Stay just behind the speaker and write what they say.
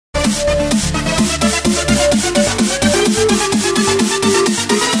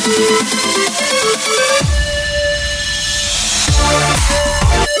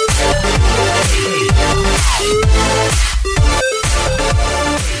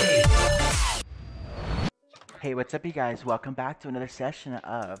Hey, what's up, you guys? Welcome back to another session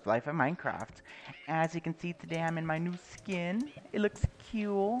of Life of Minecraft. As you can see today, I'm in my new skin. It looks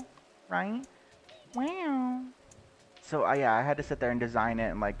cool, right? Wow. So, yeah, I had to sit there and design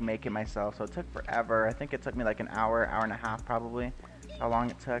it and like make it myself. So it took forever. I think it took me like an hour, hour and a half probably. That's how long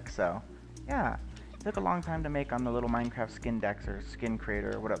it took. So, yeah, it took a long time to make on the little Minecraft skin decks or skin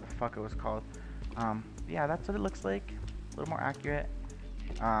creator or whatever the fuck it was called. Yeah, that's what it looks like. A little more accurate.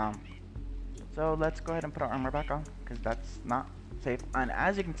 Um, So let's go ahead and put our armor back on, because that's not safe. And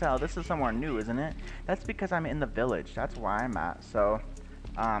as you can tell, this is somewhere new, isn't it? That's because I'm in the village. That's where I'm at. So,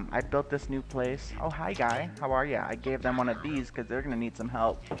 I built this new place. Oh, hi, guy. How are ya? I gave them one of these, because they're going to need some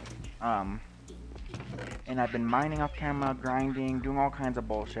help. Um, and I've been mining off camera, grinding, doing all kinds of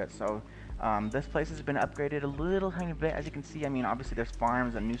bullshit. So this place has been upgraded a little tiny bit, as you can see. I mean, obviously there's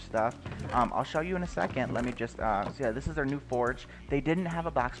farms and new stuff. I'll show you in a second. Let me just, so yeah, this is their new forge. They didn't have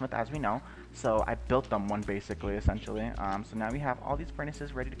a blacksmith, as we know, so I built them one basically, essentially. So now we have all these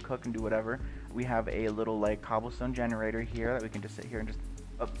furnaces ready to cook and do whatever. We have a little like cobblestone generator here that we can just sit here and just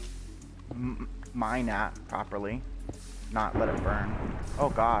uh, mine at properly, not let it burn. Oh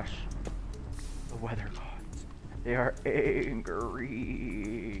gosh, the weather gods. They are angry.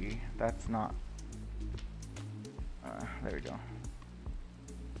 That's not. There we go.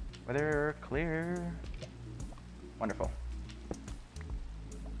 Weather clear. Wonderful.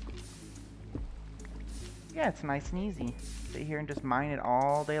 Yeah, it's nice and easy. Sit here and just mine it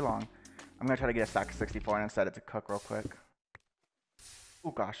all day long. I'm gonna try to get a stack of 64 and set it to cook real quick.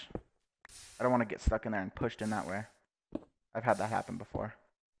 Oh gosh. I don't want to get stuck in there and pushed in that way. I've had that happen before.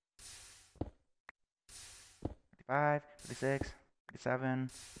 55, 56, 57,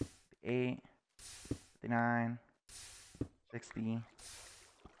 58, 59, 60,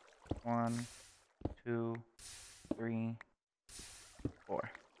 1, 2, 3,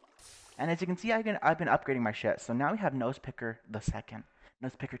 4. And as you can see, I've been upgrading my shit. So now we have Nose Picker the second,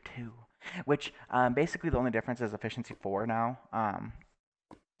 Nose Picker 2, which basically the only difference is efficiency 4 now.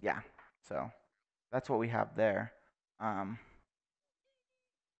 Yeah, so that's what we have there.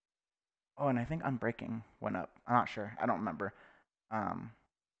 Oh, and I think Unbreaking went up. I'm not sure. I don't remember. Um,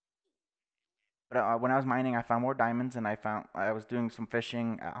 but when I was mining, I found more diamonds, and I was doing some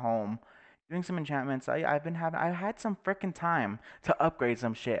fishing at home, doing some enchantments. I've had some freaking time to upgrade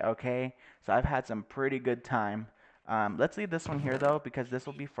some shit. Okay, so I've had some pretty good time. Let's leave this one here though, because this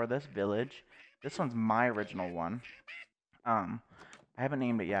will be for this village. This one's my original one. Um, I haven't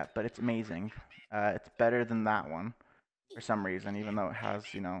named it yet, but it's amazing. It's better than that one for some reason, even though it has,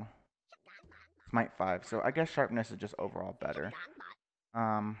 Smite 5. So I guess sharpness is just overall better.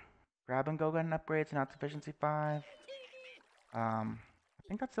 Um, grab and go got an upgrade, so now it's efficiency 5. I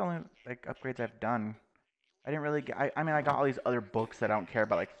think that's the only like upgrades I've done. I didn't really get. I mean, I got all these other books that I don't care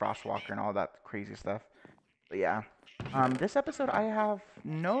about, like Frostwalker and all that crazy stuff. But yeah, this episode I have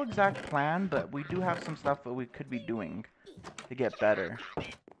no exact plan, but we do have some stuff that we could be doing to get better.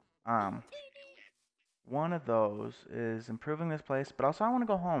 Um, one of those is improving this place, but also I want to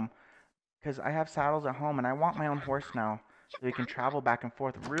go home because I have saddles at home and I want my own horse now so we can travel back and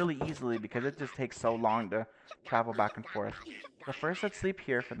forth really easily because it just takes so long to travel back and forth. So first, let's sleep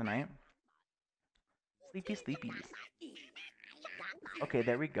here for the night. Sleepy sleepies. Okay,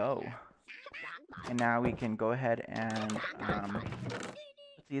 there we go. And now we can go ahead and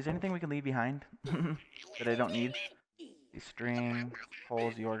let's see. Is there anything we can leave behind that I don't need? The string,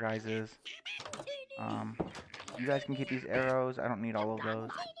 poles, your guys's. Um, you guys can keep these arrows. I don't need all of those.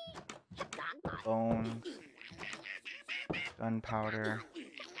 Bones, gunpowder.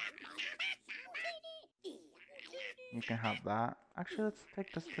 You can have that. Actually, let's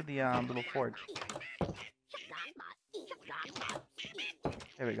take this to the little forge.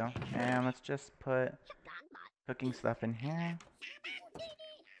 There we go. And let's just put cooking stuff in here.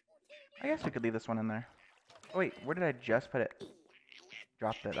 I guess we could leave this one in there. Oh wait, where did I just put it?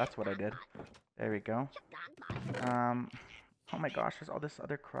 Dropped it. That's what I did. There we go. Oh my gosh, there's all this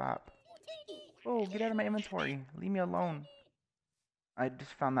other crap. Oh, get out of my inventory. Leave me alone. I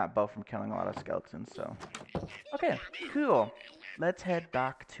just found that bow from killing a lot of skeletons, so. Okay, cool. Let's head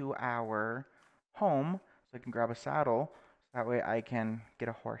back to our home so I can grab a saddle. So that way I can get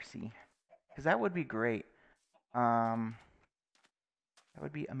a horsey. Because that would be great. That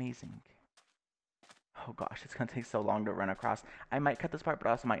would be amazing. Oh gosh, it's gonna take so long to run across. I might cut this part, but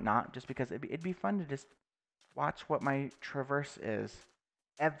I also might not, just because it'd be fun to just watch what my traverse is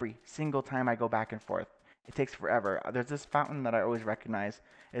every single time I go back and forth. It takes forever. There's this fountain that I always recognize.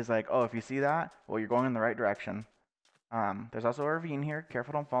 Is like, oh, if you see that, well, you're going in the right direction. There's also a ravine here.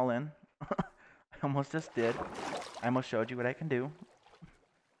 Careful, don't fall in. I almost just did. I almost showed you what I can do.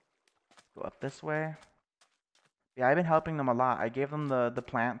 Go up this way. Yeah, I've been helping them a lot. I gave them the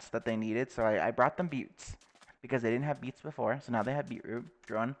plants that they needed, so I brought them beets because they didn't have beets before, so now they have beetroot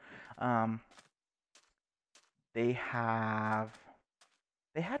growing. Um, they have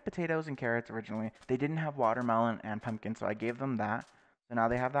they had potatoes and carrots originally. They didn't have watermelon and pumpkin, so I gave them that. So now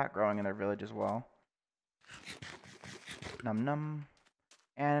they have that growing in their village as well. Num num.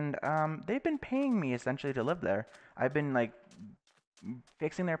 And they've been paying me essentially to live there. I've been like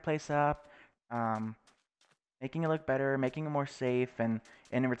fixing their place up, um, making it look better, making it more safe, and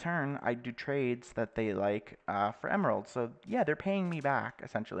in return, I do trades that they like for emeralds. So yeah, they're paying me back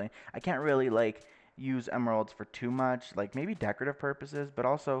essentially. I can't really like use emeralds for too much, like maybe decorative purposes, but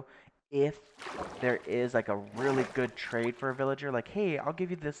also if there is like a really good trade for a villager, like hey, I'll give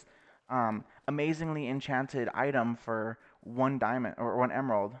you this amazingly enchanted item for 1 diamond or 1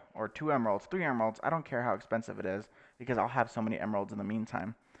 emerald or 2 emeralds, 3 emeralds. I don't care how expensive it is because I'll have so many emeralds in the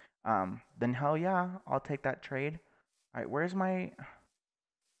meantime. Then hell yeah, I'll take that trade. All right, where's my?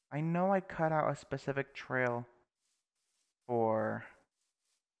 I know I cut out a specific trail for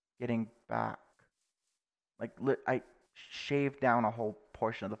getting back. Like I shaved down a whole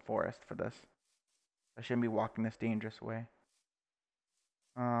portion of the forest for this. I shouldn't be walking this dangerous way.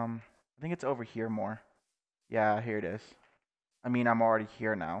 I think it's over here more. Yeah, here it is. I mean, I'm already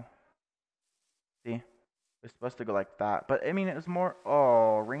here now. See, it's supposed to go like that, but I mean, it was more.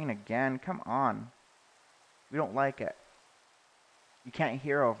 Oh, rain again. Come on. We don't like it. You can't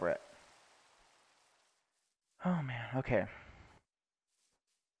hear over it. Oh man. Okay.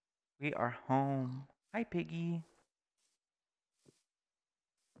 We are home. Hi, Piggy.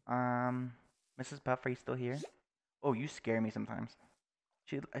 Um, Mrs. Puff, are you still here? Oh, you scare me sometimes.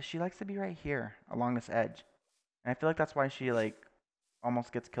 She likes to be right here along this edge, and I feel like that's why she like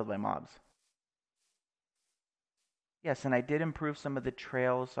almost gets killed by mobs. Yes, and I did improve some of the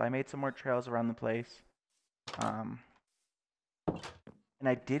trails, so I made some more trails around the place. Um, and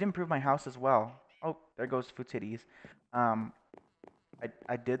I did improve my house as well. Oh, there goes Futitties. Um,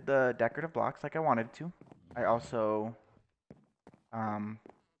 I did the decorative blocks like I wanted to. I also um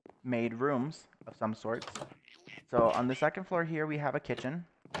made rooms of some sorts. So on the second floor here we have a kitchen,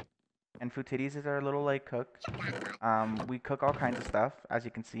 and Futitties is our little like cook. We cook all kinds of stuff, as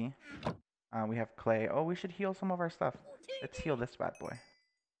you can see. We have clay. Oh, we should heal some of our stuff. Let's heal this bad boy.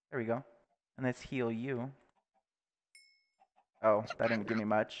 There we go. And let's heal you. Oh, that didn't give me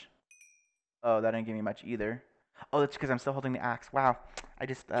much. Oh, that didn't give me much either. Oh, that's because I'm still holding the axe. Wow, I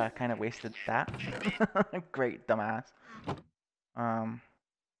just kind of wasted that. Great, dumbass. Um,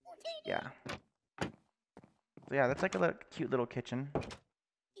 yeah. So yeah, that's like a cute little kitchen.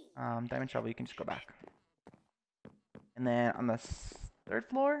 Diamond shovel, you can just go back. And then on the third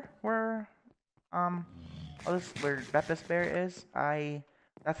floor, um, where Bepis Bear is,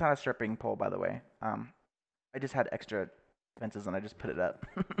 that's not a stripping pole, by the way. I just had extra fences and I just put it up.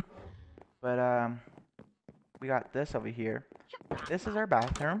 But we got this over here. This is our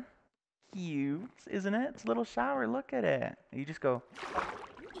bathroom. Cute, isn't it? It's a little shower. Look at it. You just go,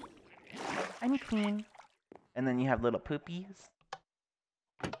 I'm clean. And then you have little poopies.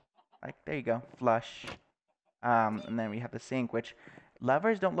 Like, there you go. Flush. And then we have the sink, which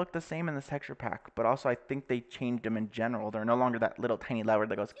levers don't look the same in this texture pack, but also I think they changed them in general. They're no longer that little tiny lever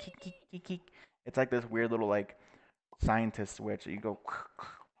that goes keek, keek, keek, keek. It's like this weird little, like, scientist switch. You go,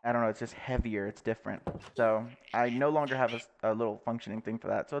 I don't know, it's just heavier. It's different. So I no longer have a little functioning thing for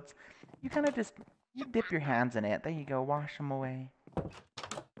that. So it's, you kind of just, you dip your hands in it. There you go. Wash them away.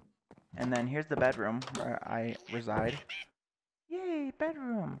 And then here's the bedroom where I reside. Yay,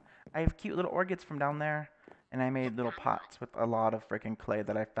 bedroom! I have cute little orchids from down there, and I made little pots with a lot of freaking clay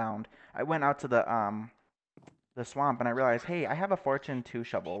that I found. I went out to the swamp and I realized, hey, I have a Fortune 2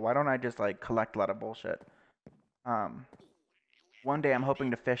 shovel. Why don't I just like collect a lot of bullshit? Um, One day I'm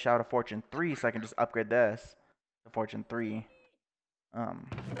hoping to fish out a Fortune 3 so I can just upgrade this to Fortune 3.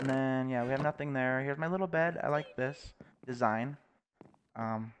 And then yeah, we have nothing there. Here's my little bed. I like this design.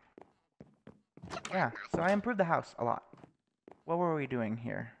 Um, yeah, so I improved the house a lot. What were we doing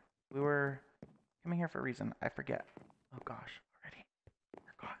here? We were coming here for a reason. I forget. Oh gosh, already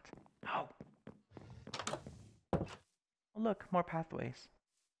forgot. No. Oh look, more pathways.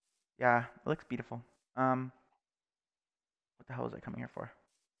 Yeah, it looks beautiful. What the hell was I coming here for?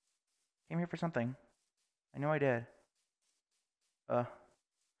 Came here for something. I know I did. Uh,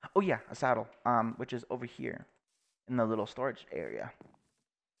 oh yeah, a saddle. Which is over here in the little storage area.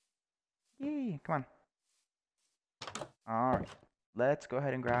 Yay! Come on. All right, let's go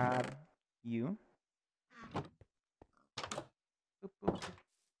ahead and grab you. Boop, boop.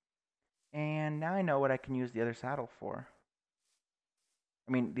 And now I know what I can use the other saddle for.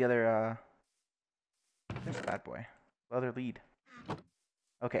 I mean, the other This bad boy. Other lead.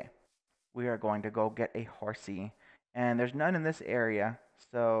 Okay. We are going to go get a horsey. And there's none in this area.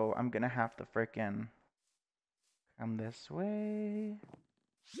 So I'm going to have to frickin' come this way.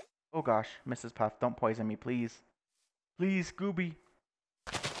 Oh gosh, Mrs. Puff, don't poison me, please. Please, Scooby.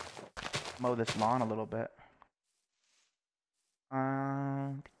 Mow this lawn a little bit.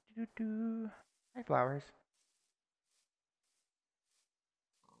 Hi, flowers.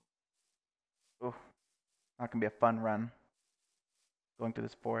 Oh, not gonna be a fun run. Going through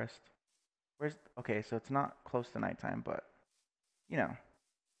this forest. Where's... Okay, so it's not close to nighttime, but... You know.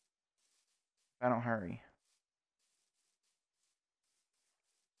 If I don't hurry.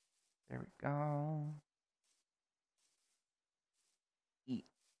 There we go. Eat.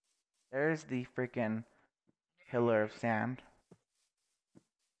 There's the freaking pillar of sand.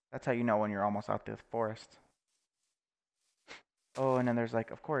 That's how you know when you're almost out the forest. Oh, and then there's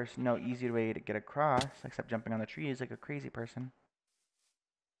like, of course, no easy way to get across except jumping on the trees like a crazy person.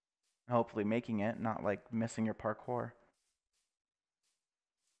 Hopefully making it, not like missing your parkour.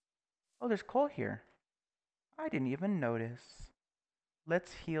 Oh, there's coal here. I didn't even notice.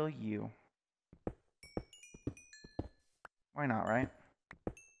 Let's heal you. Why not, right?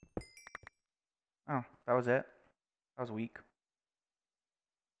 Oh, that was it. That was weak.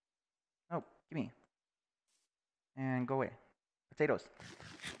 Oh, gimme. And go away. Potatoes.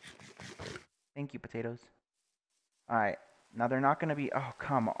 Thank you, potatoes. Alright. Now they're not going to be... Oh,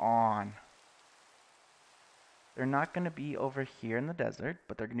 come on. They're not going to be over here in the desert,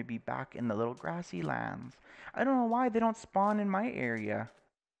 but they're going to be back in the little grassy lands. I don't know why they don't spawn in my area.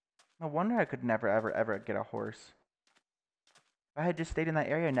 No wonder I could never, ever, ever get a horse. If I had just stayed in that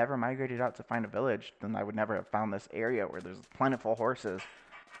area and never migrated out to find a village, then I would never have found this area where there's plentiful horses.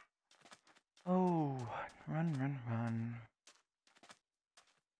 Oh, run, run, run.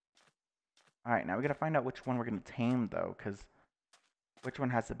 Alright, now we gotta find out which one we're gonna tame, though, because which one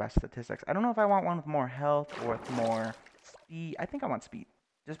has the best statistics. I don't know if I want one with more health or with more speed. I think I want speed,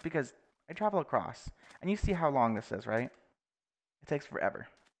 just because I travel across. And you see how long this is, right? It takes forever.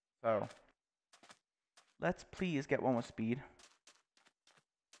 So, let's please get one with speed.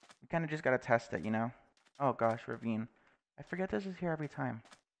 We kind of just gotta test it, you know? Oh gosh, ravine. I forget this is here every time.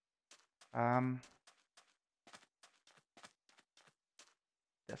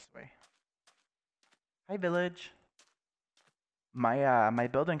 This way. Hi, village. My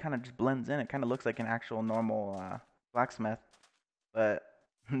building kind of just blends in. It kind of looks like an actual normal blacksmith, but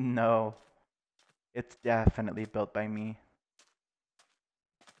no, it's definitely built by me.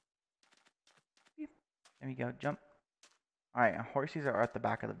 There we go. Jump. All right, horsies are at the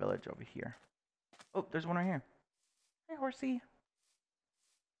back of the village over here. Oh, there's one right here. Hey, horsey.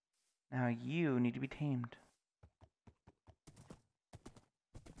 Now you need to be tamed.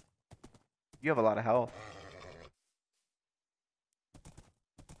 You have a lot of health.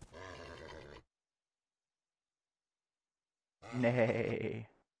 Nay.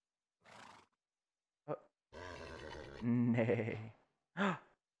 Oh. Nay. Yeah.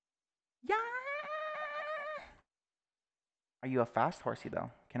 Are you a fast horsey,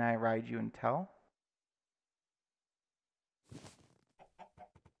 though? Can I ride you and tell?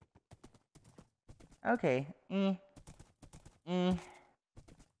 Okay.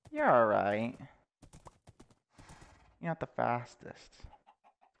 You're alright. You're not the fastest.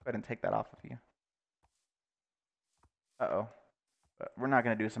 Let's go ahead and take that off of you. Uh-oh. But we're not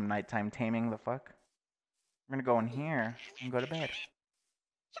going to do some nighttime taming, the fuck? We're going to go in here and go to bed.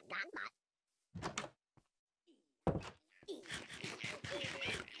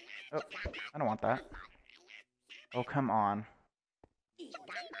 Oh, I don't want that. Oh, come on.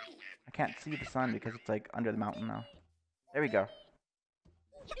 I can't see the sun because it's like under the mountain now. There we go.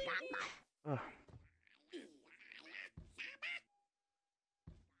 Ugh.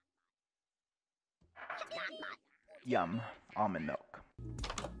 Yum. Almond milk.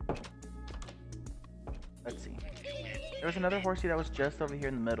 Let's see. There was another horsey that was just over here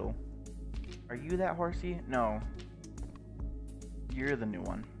in the middle. Are you that horsey? No. You're the new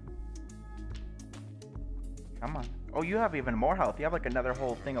one. Come on. Oh, you have even more health. You have like another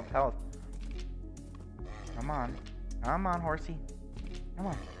whole thing of health. Come on. Come on, horsey. Come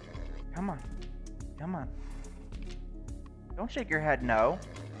on. Come on. Come on. Don't shake your head no.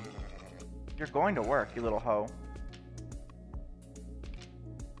 You're going to work, you little hoe.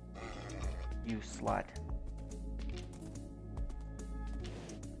 You slut.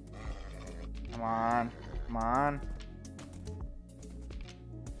 Come on. Come on.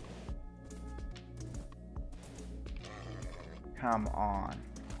 Come on.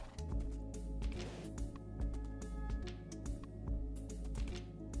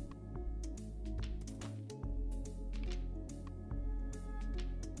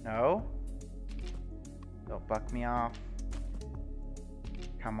 No? Don't buck me off.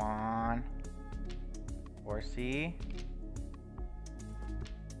 Come on. Horsey.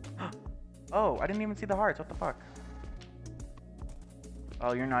 Oh, I didn't even see the hearts. What the fuck?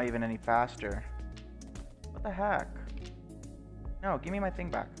 Oh, you're not even any faster. What the heck? No, give me my thing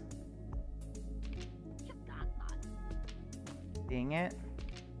back. Dang it.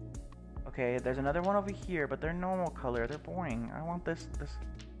 Okay, there's another one over here, but they're normal color. They're boring. I want this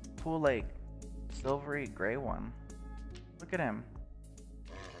cool, like, silvery gray one. Look at him.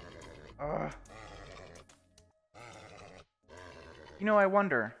 Ugh. You know, I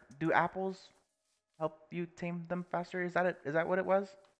wonder, do apples help you tame them faster? Is that it? Is that what it was?